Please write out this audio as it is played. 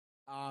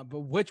But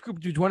which group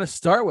do you want to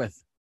start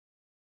with?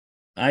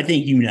 I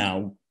think you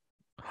know.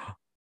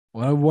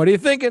 Well, what are you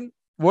thinking?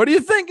 What are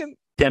you thinking?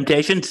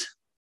 Temptations?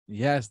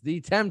 Yes,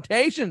 the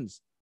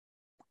Temptations.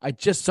 I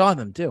just saw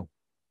them too.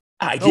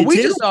 I did We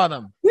too. just saw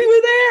them. We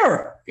were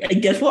there.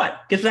 And guess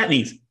what? Guess what that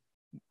means?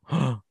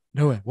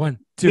 No way. 1,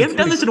 2, We haven't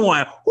done this in a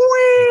while. We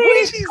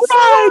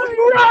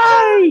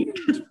Right.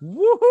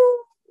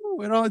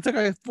 Woohoo! It only took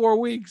like 4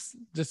 weeks.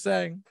 Just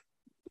saying.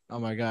 Oh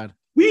my God.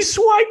 We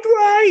swiped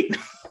right.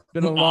 It's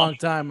been a long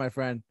time, my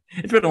friend.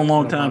 It's been a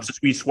long time since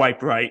we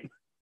swiped right.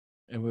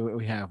 And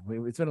we have.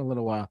 It's been a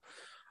little while.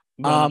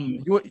 Well,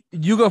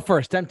 you go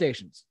first.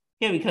 Temptations.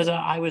 Yeah, because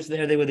I was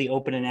there. They were the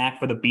opening act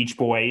for the Beach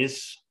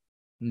Boys.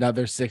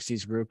 Another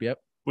 60s group. Yep.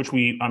 Which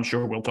I'm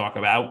sure we'll talk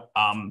about.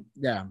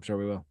 Yeah, I'm sure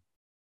we will.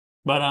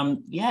 But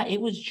yeah, it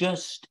was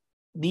just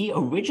the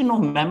original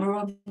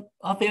memory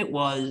of it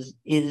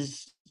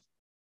is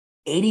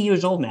 80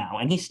 years old now,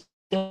 and he's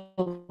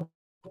still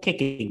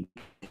kicking.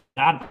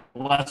 God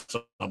bless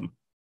him.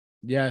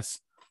 Yes.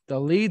 The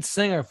lead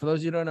singer, for those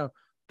of you who don't know,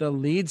 the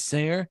lead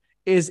singer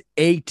is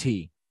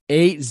 80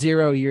 years.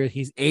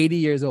 He's 80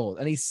 years old,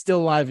 and he's still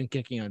alive and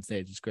kicking on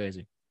stage. It's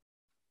crazy.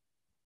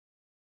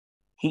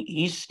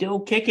 He's still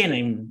kicking,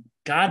 and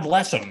God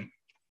bless him.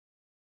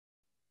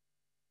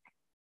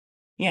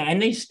 Yeah,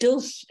 and he's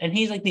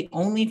like the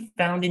only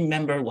founding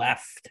member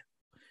left.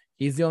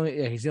 He's the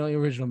only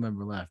original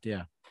member left.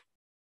 Yeah.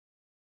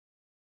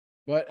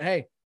 But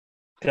hey,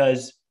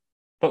 but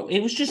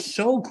it was just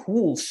so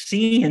cool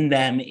seeing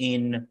them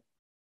it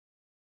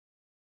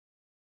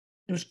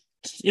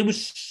was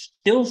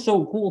still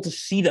so cool to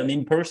see them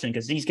in person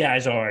because these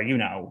guys are,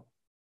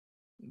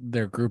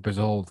 their group is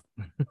old.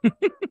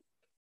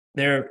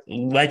 They're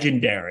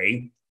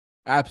legendary.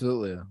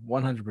 Absolutely.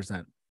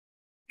 100%.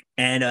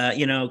 And,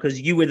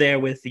 because you were there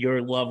with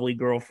your lovely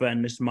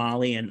girlfriend, Miss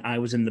Molly, and I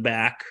was in the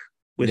back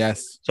with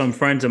some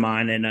friends of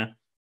mine, and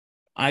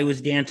I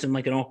was dancing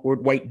like an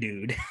awkward white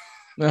dude.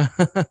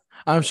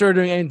 I'm sure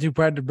doing Ain't Too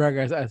Proud to Brag.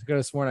 I could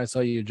have sworn I saw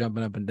you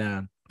jumping up and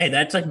down. Hey,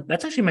 that's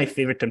actually my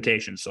favorite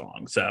Temptation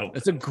song. So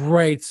it's a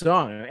great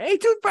song.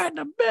 Ain't Too Proud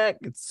to Brag.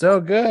 It's so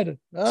good.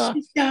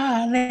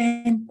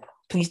 Darling,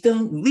 please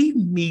don't leave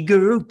me,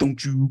 girl.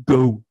 Don't you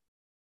go.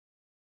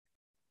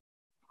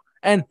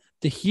 And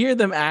to hear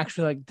them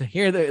actually, like to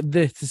hear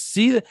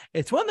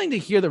it's one thing to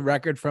hear the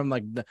record from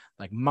like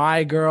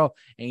My Girl,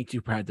 Ain't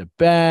Too Proud to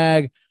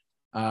Beg.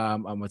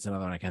 What's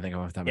another one I can't think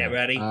of off the top of my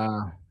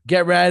head?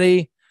 Get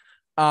Ready.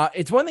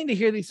 It's one thing to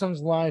hear these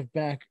songs live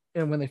back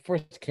when they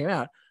first came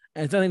out,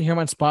 and it's another thing to hear them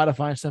on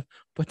Spotify and stuff.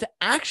 But to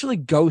actually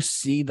go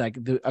see like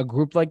a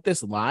group like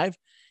this live,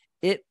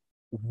 it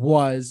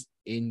was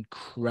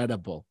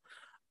incredible.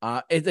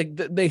 It's like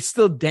they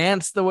still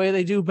dance the way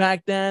they do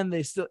back then.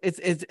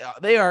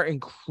 They are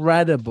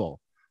incredible.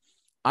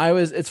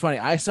 It's funny.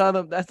 I saw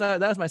them. That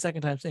was my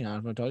second time seeing. I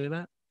don't know if I told you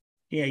that.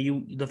 Yeah,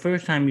 the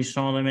first time you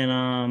saw them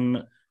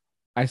in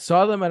I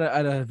saw them at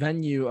a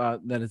venue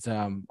that is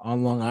on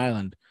Long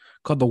Island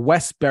called the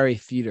Westbury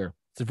Theater.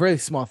 It's a very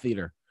small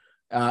theater.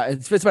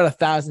 It fits about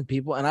 1,000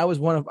 people, and I was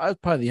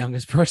probably the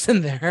youngest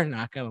person there.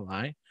 Not gonna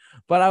lie,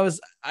 but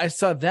I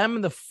saw them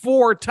in the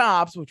Four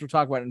Tops, which we'll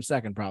talk about in a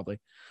second probably.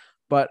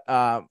 But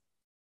I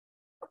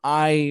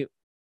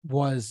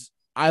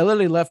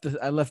literally left.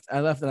 I left,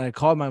 and I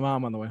called my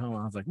mom on the way home.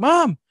 I was like,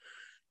 "Mom,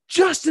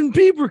 Justin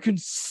Bieber can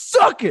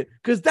suck it,"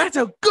 because that's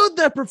how good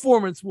that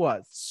performance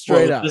was.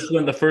 Straight up. This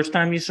was the first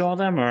time you saw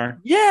them, or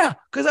yeah,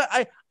 because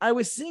I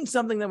was seeing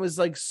something that was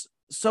like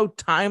so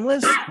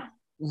timeless,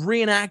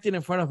 reenacted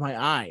in front of my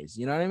eyes.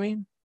 You know what I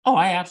mean? Oh,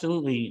 I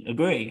absolutely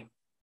agree.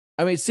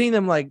 I mean, seeing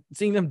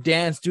them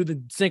dance, do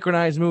the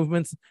synchronized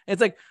movements. It's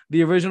like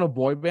the original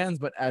boy bands,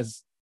 but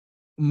as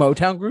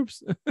Motown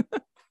groups.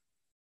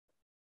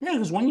 Yeah,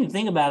 because when you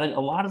think about it, a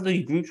lot of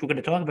the groups we're going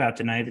to talk about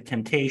tonight, the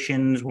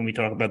Temptations, when we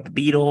talk about the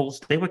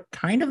Beatles, they were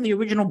kind of the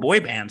original boy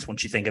bands.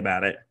 Once you think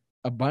about it,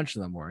 a bunch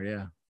of them were,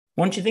 yeah.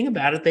 Once you think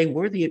about it, they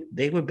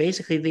were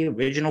basically the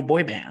original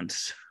boy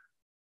bands.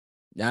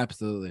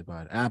 Absolutely,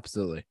 bud.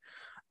 Absolutely.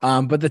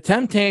 But the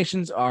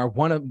Temptations are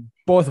one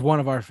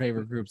of our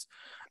favorite groups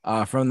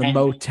from the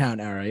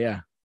Motown era. Yeah.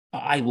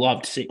 I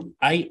loved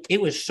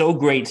it was so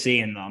great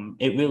seeing them.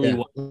 It really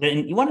was.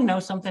 And you want to know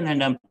something?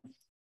 And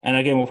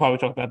again, we'll probably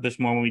talk about this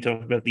more when we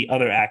talk about the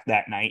other act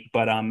that night.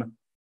 But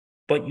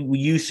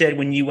you said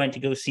when you went to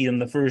go see them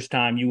the first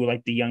time, you were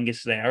like the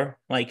youngest there.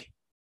 Like,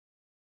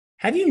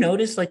 have you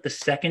noticed like the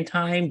second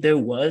time there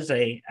was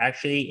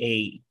actually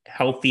a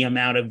healthy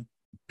amount of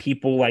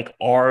people like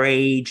our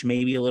age,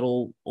 maybe a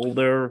little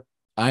older?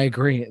 I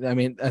agree. I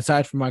mean,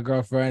 aside from my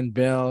girlfriend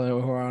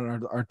Bill, who are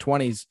on our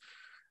 20s,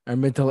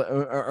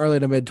 or early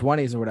to mid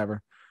 20s or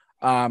whatever,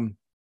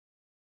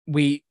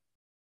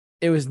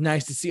 it was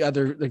nice to see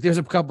there's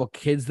a couple of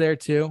kids there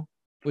too,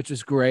 which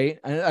was great.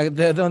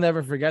 They'll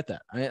never forget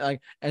that.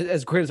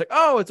 As great as like,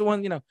 oh, it's the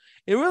one, it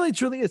really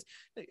truly is.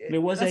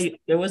 There was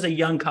a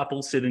young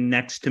couple sitting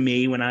next to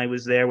me when I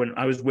was there, when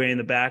I was way in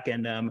the back,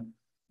 and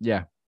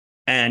yeah.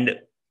 And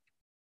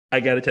I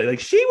gotta tell you, like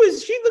she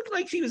looked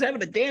like she was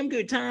having a damn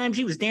good time.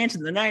 She was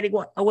dancing the night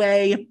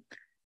away,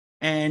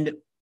 and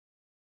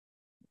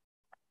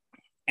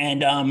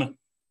and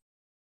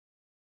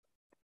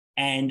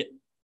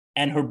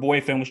her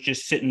boyfriend was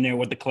just sitting there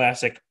with the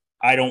classic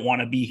 "I don't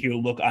want to be here"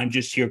 look. I'm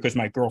just here because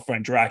my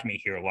girlfriend dragged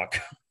me here look.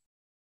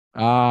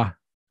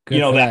 Good, you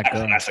know, that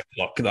classic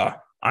look.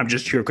 I'm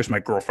just here because my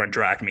girlfriend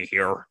dragged me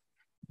here.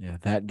 Yeah,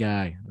 that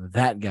guy.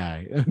 That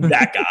guy.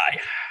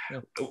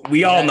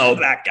 We all know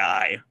that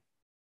guy.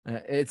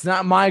 It's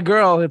not my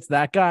girl. It's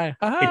that guy.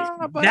 It's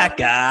that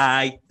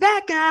guy.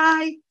 That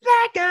guy.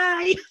 That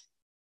guy.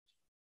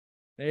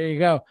 There you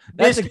go.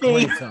 That's a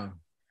great song.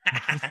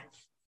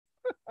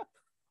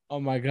 Oh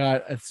my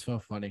God, that's so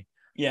funny.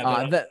 Yeah. Go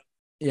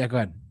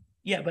ahead.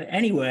 Yeah, but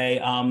anyway,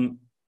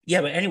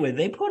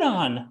 they put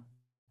on a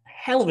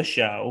hell of a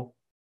show.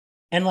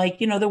 And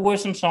like, you know, there were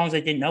some songs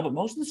I didn't know, but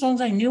most of the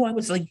songs I knew, I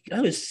was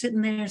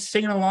sitting there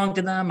singing along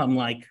to them. I'm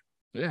like,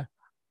 yeah.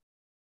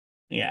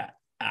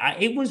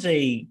 It was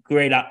a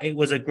great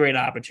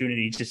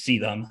opportunity to see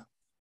them.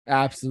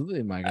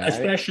 Absolutely, my guy.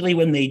 Especially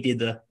when they did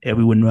the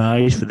 "Everyone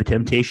Rise for the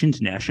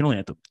Temptations" national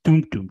anthem.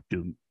 Doom doom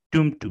doom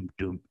doom doom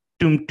doom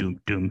doom doom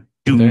doom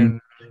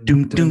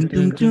doom doom doom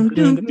doom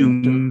doom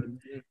doom doom.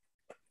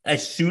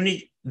 As soon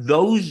as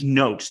those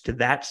notes to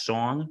that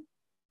song,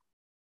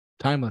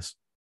 timeless,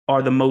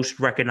 are the most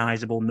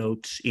recognizable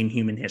notes in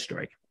human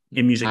history,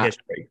 in music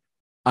history.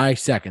 I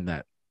second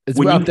that. It's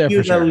up there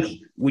for sure.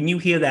 When you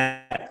hear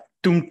that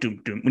doom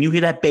doom doom, when you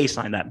hear that bass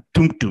line, that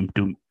doom doom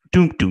doom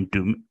doom doom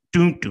doom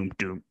doom doom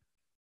doom,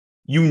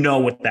 you know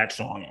what that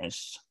song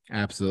is.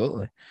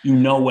 Absolutely. You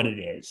know what it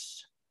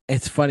is.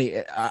 It's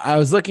funny. I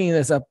was looking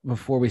this up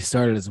before we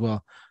started as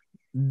well.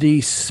 The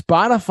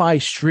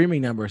Spotify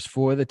streaming numbers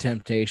for the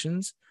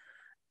Temptations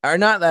are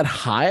not that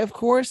high, of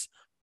course,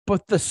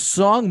 but the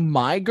song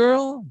 "My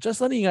Girl," just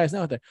letting you guys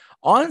know out there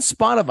on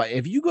Spotify.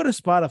 If you go to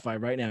Spotify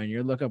right now and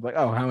you look up like,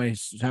 oh, how many,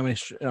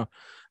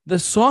 the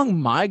song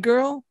 "My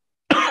Girl"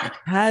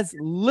 has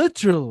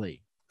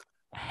literally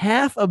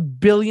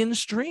 500 million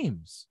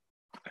streams.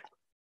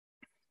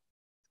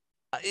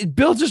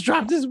 Bill just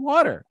dropped his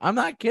water. I'm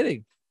not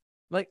kidding.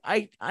 Like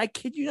I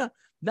kid you not.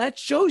 That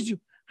shows you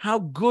how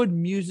good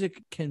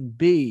music can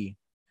be.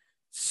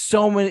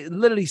 So many,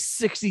 literally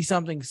 60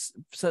 something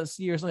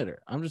years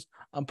later. I'm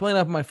pulling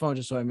up my phone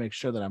just so I make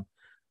sure that I'm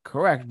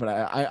correct. But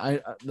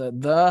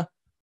the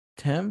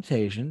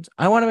Temptations.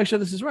 I want to make sure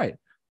this is right.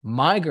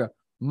 My Girl.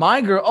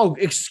 Oh,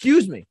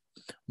 excuse me.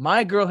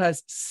 My Girl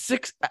has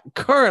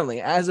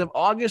currently, as of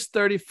August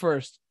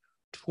 31st,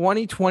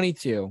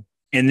 2022.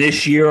 In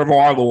this year of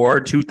our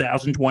Lord,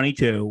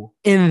 2022.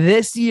 In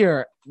this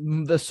year,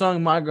 the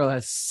song "My Girl"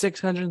 has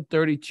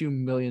 632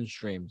 million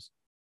streams.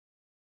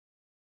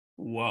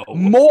 Whoa.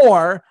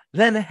 More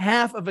than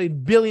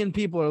 500 million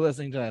people are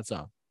listening to that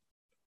song.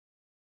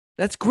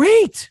 That's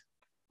great.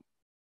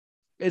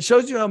 It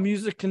shows you how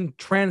music can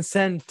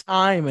transcend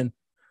time, and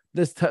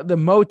the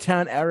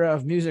Motown era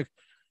of music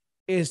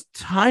is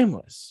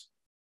timeless.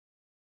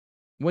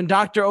 When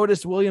Dr.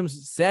 Otis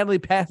Williams sadly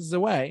passes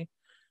away,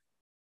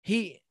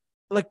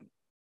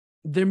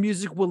 their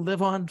music will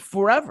live on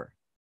forever.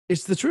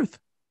 It's the truth.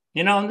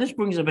 You know, and this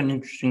brings up an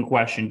interesting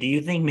question. Do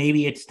you think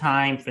maybe it's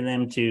time for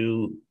them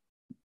to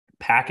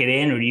pack it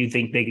in, or do you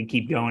think they could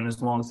keep going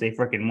as long as they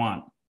freaking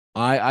want?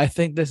 I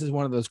think this is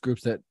one of those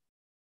groups that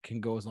can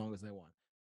go as long as they want.